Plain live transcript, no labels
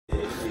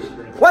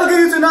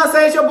know what I'm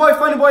saying? It's your boy,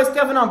 Funny Boy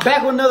Stephen. I'm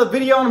back with another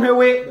video. I'm here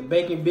with the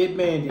Bacon Bit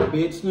Bandit,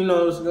 bitch. You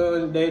know what's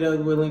going on. Data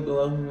will link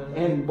below.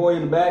 And boy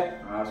in the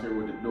back. I was here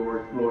with the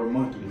door, Florida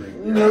Monkey.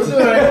 You know what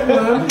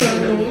I'm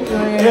saying?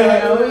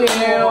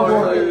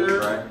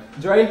 Right.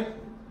 Dre.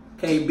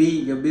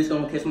 KB, your bitch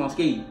gonna catch my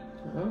ski.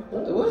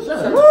 What's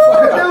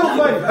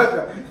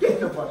Get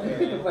the fuck out.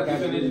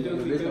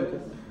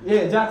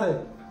 Yeah,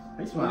 Jonathan.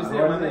 He smiling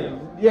hard.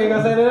 You ain't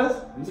gonna say this?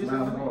 He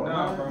smiling hard.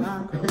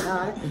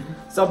 Alright.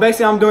 So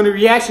basically, I'm doing a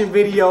reaction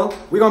video.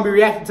 We're gonna be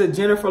reacting to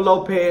Jennifer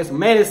Lopez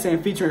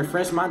Medicine featuring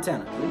French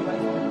Montana.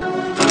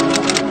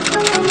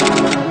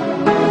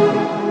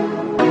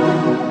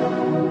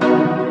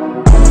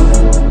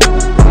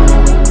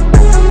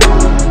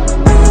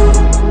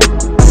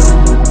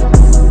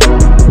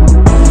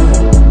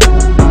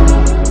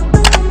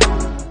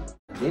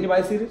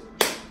 Anybody see this?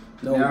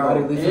 No,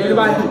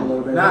 Anybody?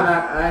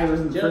 I ain't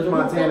listened to French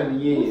Montana in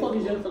years. Who the fuck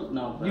is Jennifer?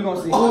 No. You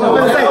gonna see. I'm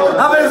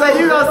gonna say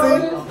you gonna see.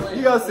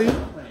 You gonna see.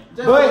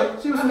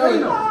 But She was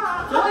Selena.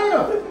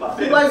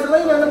 She played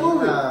Selena in the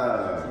movie.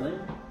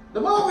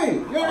 The movie.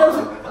 You ain't never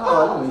seen?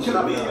 Oh, should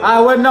I be? I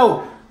wouldn't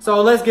know.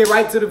 So let's get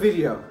right to the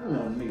video.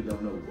 Niggas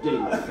don't know. Jay.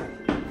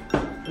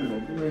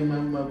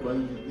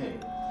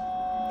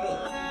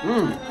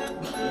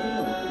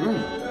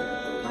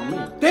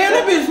 Damn,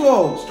 that bitch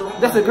swole.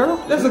 That's a girl?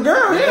 That's a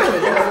girl,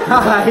 yeah.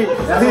 Alright.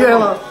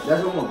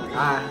 That's a woman.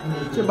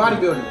 Alright. It's your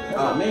bodybuilding.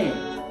 Oh, man.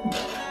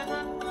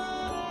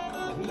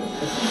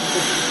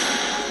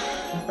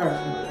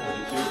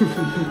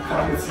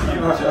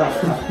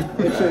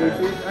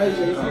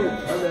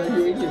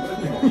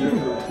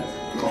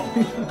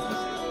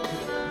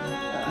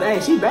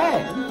 Dang, she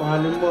bad.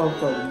 Find them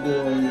motherfuckers,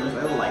 boy.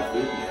 That was like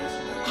 50.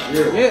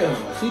 Yeah.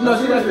 She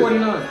like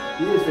 49.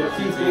 She was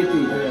 50. She's 50.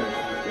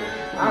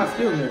 I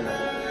still married.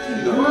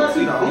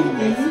 See the only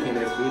Mexican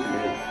that's 50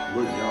 that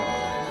look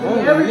young.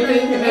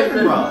 Everything in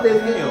every rock. I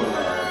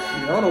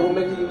don't know what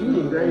makes you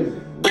do crazy.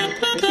 They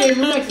can't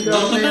even Mexico,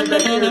 man.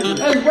 That's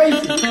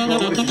racist.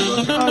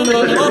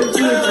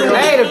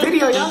 Hey, the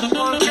video, y'all.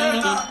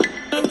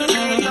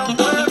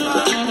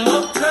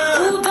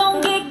 Who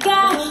don't get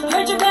got?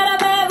 Heard you got a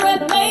bad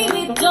rep,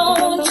 baby,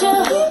 don't you?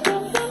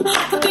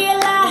 I could be a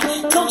lie.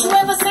 Don't you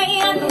ever say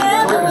I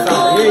never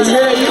would.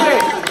 Yeah.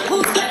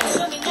 Who's gonna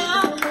show me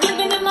now?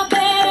 Living in my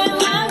bed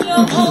and I'm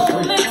your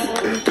homie.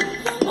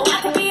 Oh, I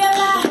could be a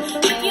lie.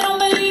 If you don't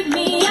believe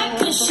me, I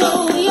can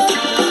show you.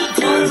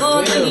 Don't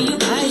go to you.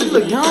 She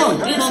look young.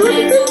 You don't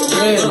say too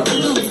much, you can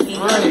lose me.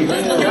 But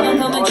I'm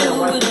coming through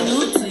with a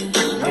new thing.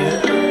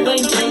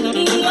 Wait, take the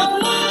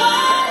only one.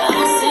 I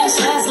said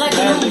shots like a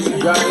movie.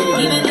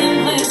 Even in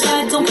my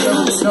side, don't be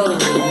loose. I'm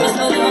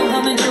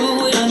coming through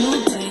with a new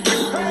thing.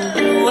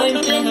 Wait,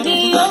 take the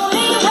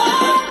only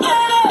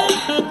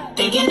one.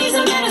 Think you need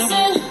some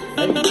medicine?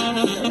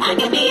 I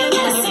can be a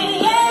medicine,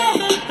 yeah.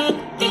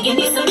 Think you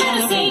need some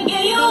medicine?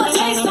 Give you a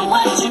taste of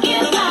what you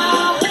give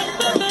out.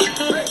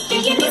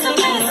 Think you need some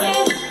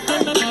medicine?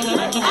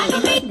 I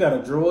can be. You got a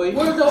droid.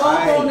 What is the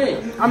iPhone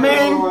name? I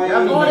mean, All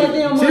that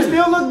damn she money.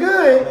 still look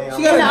good.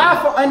 She got an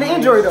iPhone and the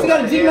Android though. She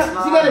got a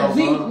G9. She got a G.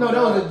 No,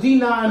 that was a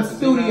G9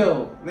 Studio.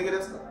 Nigga,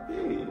 that's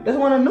That's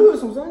one of the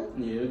newest ones, son.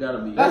 Yeah, it gotta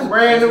be. That's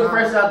brand new,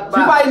 fresh out the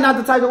She box. probably not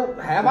the type to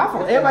have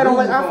iPhones. Everybody don't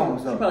like iPhones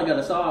She though. probably got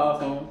a side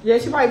iPhone. Yeah,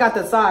 she probably got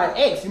the side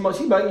X. She got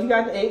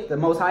the X, the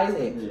most highest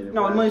X. You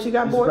know what money she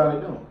got, She boy?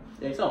 probably don't.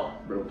 They saw.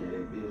 Broke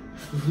that bitch.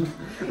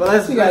 But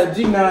let's She got a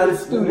G9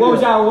 Studio. What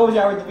was y'all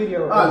with the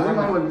video? I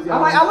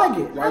like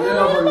it.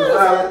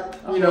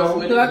 You know,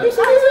 Because I think she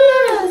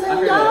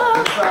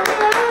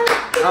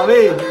I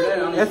mean,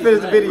 let's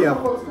finish the video.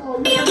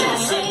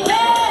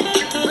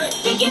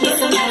 Think you need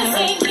some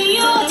medicine? Give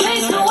you a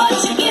taste of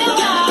what you give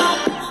out.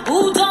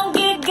 Who don't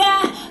get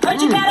got?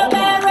 Heard you got a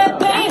bad rep,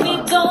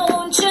 baby,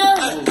 don't you? I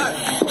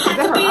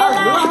could be a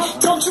lie.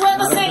 Don't you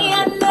ever say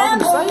I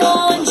never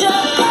warned you.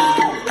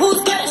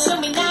 Who's gonna show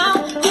me now?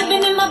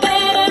 Living in my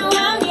bed and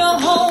I'm your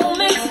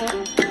homie.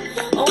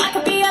 Oh, I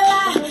could be a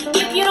lie.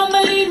 If you don't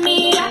believe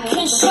me, I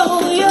can show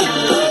you.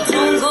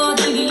 Don't go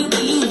thinking you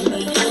can use me.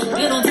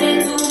 You don't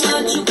take too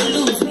much, you can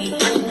lose me.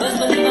 Best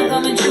believe I'm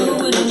coming through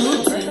with a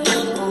new thing.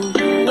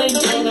 Wait,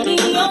 take the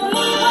only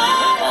one.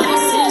 I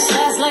said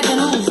shots like an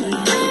Uzi.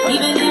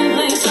 Even in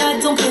plain sight,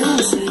 don't get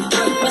loosey.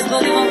 Best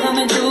believe I'm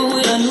coming through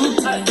with a new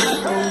thing.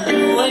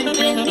 Wait,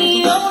 take the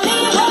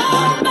only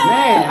one.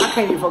 Man, I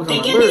can't even focus on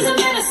Think the you need words. some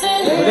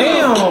medicine?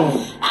 Damn.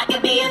 I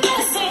could be a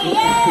medicine,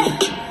 yeah.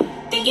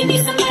 Think you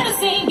need some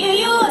medicine? Give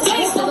you a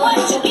taste of what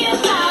you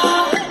give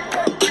out.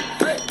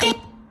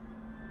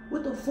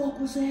 What the fuck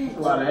was that? a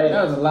lot of That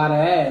ass. was a lot of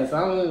ass. I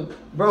don't.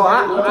 Bro,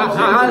 I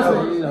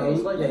honestly, You know,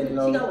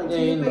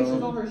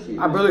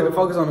 I really can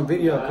focus on the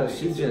video because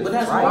she just. But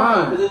that's right.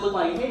 fine. Because it look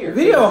like hair.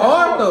 Video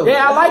hard though.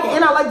 Yeah, I like it,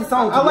 and I like the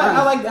song. I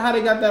like how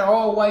they got that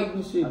all white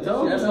and shit.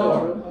 That's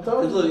hard.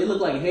 Because look, it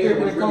look like hair,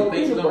 but it's really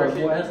faces over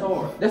shit. That's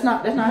hard. That's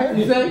not hair.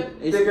 You say?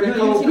 It's Thicker than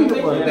cold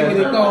peanut butter. Thinking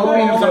they call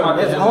peanut butter.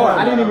 That's hard.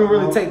 I didn't even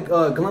really take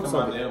a glimpse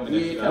of it.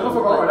 That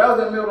was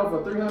that meal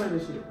for 300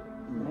 and shit.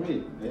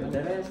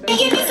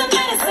 Think you need some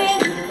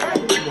medicine?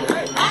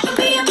 I could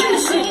be a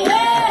medicine,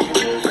 yeah.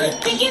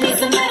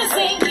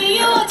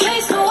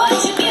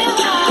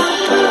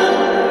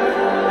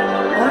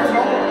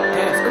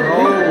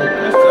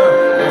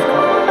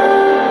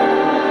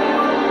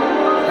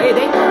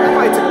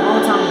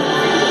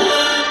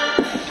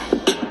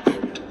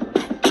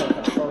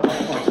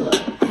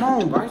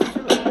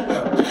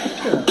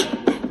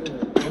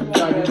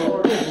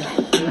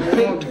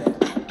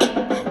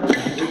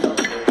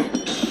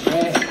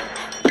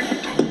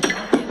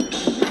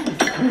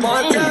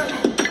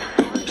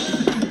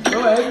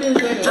 ahead, been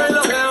saying that.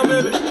 Uptown,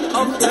 baby.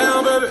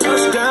 Uptown, baby.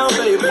 Touchdown,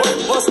 baby.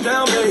 Bust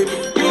down, baby.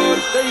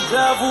 They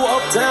travel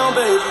uptown,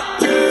 baby.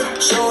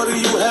 Shorty,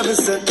 you haven't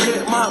said,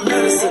 get my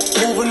medicine.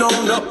 Moving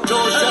on up,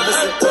 George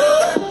Jefferson.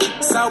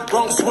 South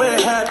Bronx, where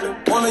it happened.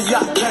 On a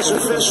yacht catching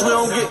fish, we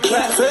don't get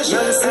catfish.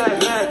 Medicine,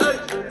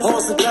 magic.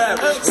 Horse and cab.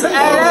 Hey,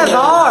 that's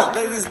hard.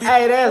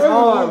 Hey, that's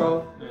hard,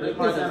 bro.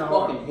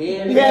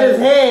 He had his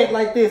head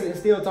like this and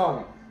still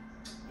talking.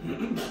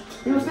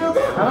 He was still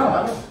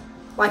talking.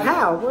 Like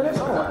how? Bro, that's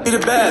hard. See the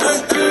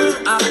best.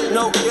 I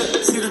know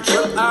it. See the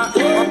drip.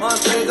 I'm on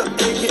nigga.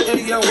 AKA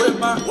young whip.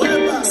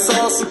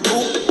 Sauce and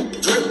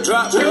boot. Drip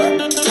drop.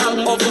 Top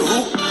off the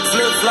hoop.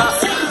 Flip flop.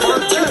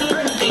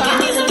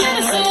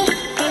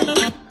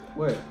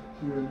 What?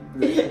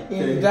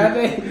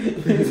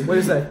 What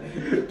you say?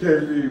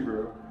 KB, bro.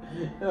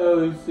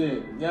 Oh shit.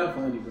 Y'all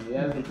funny, bro.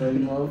 Y'all some crazy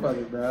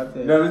motherfuckers, bro. I'll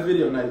tell you. No, this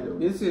video nice though.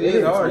 This shit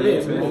is hard, it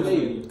is, man.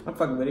 I'm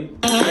fucking with it.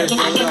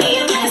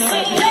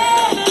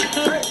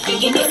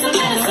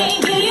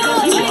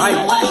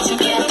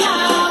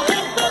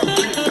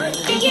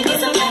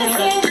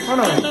 Hold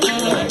on.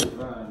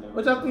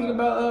 What y'all think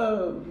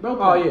about bro?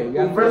 Oh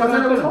yeah, First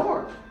time it was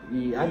hard.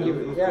 Yeah, I give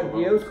it. Yeah,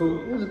 it was cool.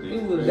 It was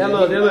That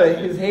little,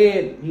 his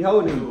head, he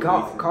holding it,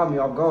 caught me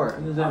off guard.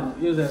 It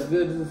was as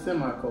good as a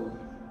semi-cold.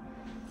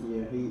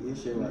 Yeah, his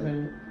shit like. I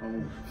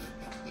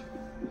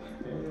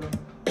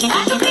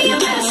can be your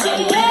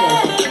medicine,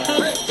 yeah.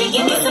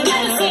 Give me some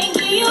medicine,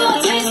 give you a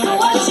taste of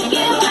what you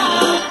give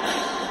out.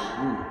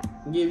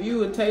 Give you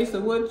a taste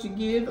of what you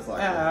give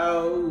like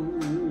out.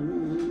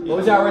 What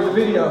was y'all rate the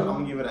video? I'm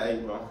gonna give it an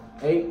 8, bro.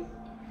 8.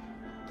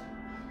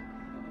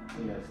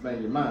 You gotta explain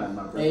your mind,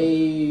 my brother.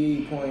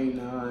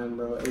 8.9,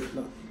 bro.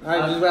 I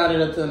just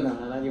rounded up to a 9.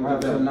 I give it Round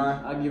up to a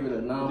 9. I give it a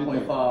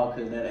 9.5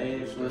 because that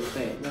ass was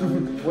fat.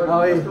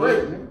 Oh, yeah.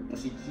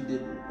 She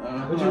did.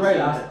 What'd you rate,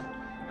 Austin?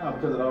 Oh,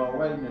 because of all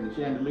white and the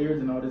chandeliers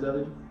and all this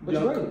other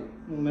What'd you rate?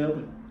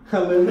 11.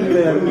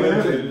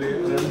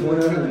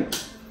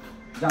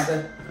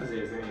 Jonathan? I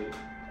said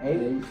 8.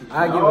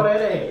 all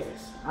that ass.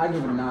 I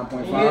give it a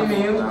 9.5. Yeah,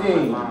 man, it was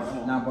good.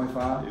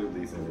 9.5. It was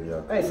decent video.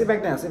 Hey, sit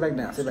back down, sit back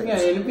down, sit back Yeah,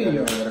 down. in the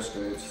video.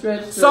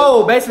 Stretch.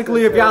 So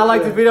basically, if y'all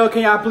like the video,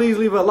 can y'all please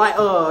leave a like,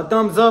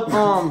 thumbs up,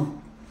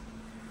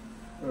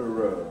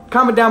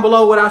 comment down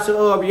below what I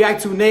should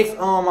react to next.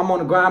 I'm on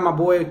the grind, my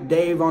boy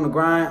Dave on the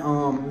grind.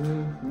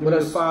 What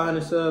else?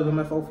 500 subs. I'm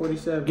at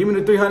 447. Give me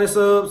the 300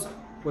 subs.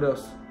 What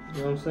else? You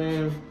know what I'm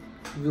saying?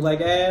 If you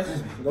like ass,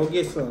 go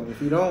get some. If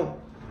you don't,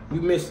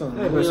 you miss some.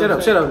 Hey, bro, shut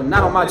up.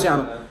 Not on my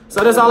channel.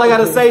 So that's all I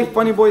gotta say.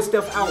 Funny boy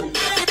Steph out.